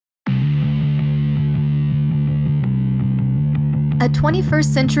A 21st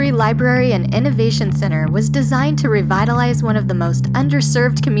century library and innovation center was designed to revitalize one of the most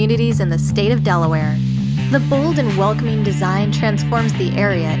underserved communities in the state of Delaware. The bold and welcoming design transforms the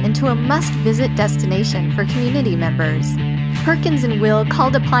area into a must-visit destination for community members. Perkins and Will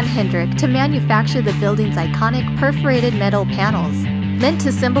called upon Hendrick to manufacture the building's iconic perforated metal panels, meant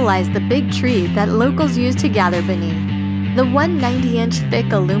to symbolize the big tree that locals use to gather beneath. The 190-inch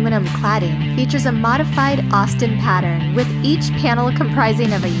thick aluminum cladding features a modified Austin pattern, with each panel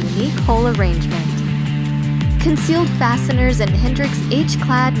comprising of a unique hole arrangement. Concealed fasteners and Hendrick's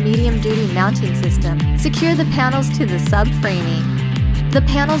H-CLAD medium-duty mounting system secure the panels to the sub-framing. The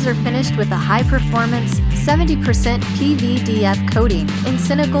panels are finished with a high-performance 70% PVDF coating in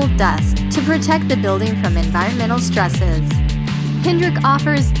cinna-gold dust to protect the building from environmental stresses. Hendrick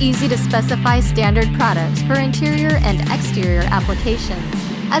offers easy-to-specify standard products for interior and exterior applications,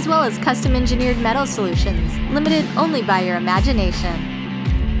 as well as custom-engineered metal solutions limited only by your imagination.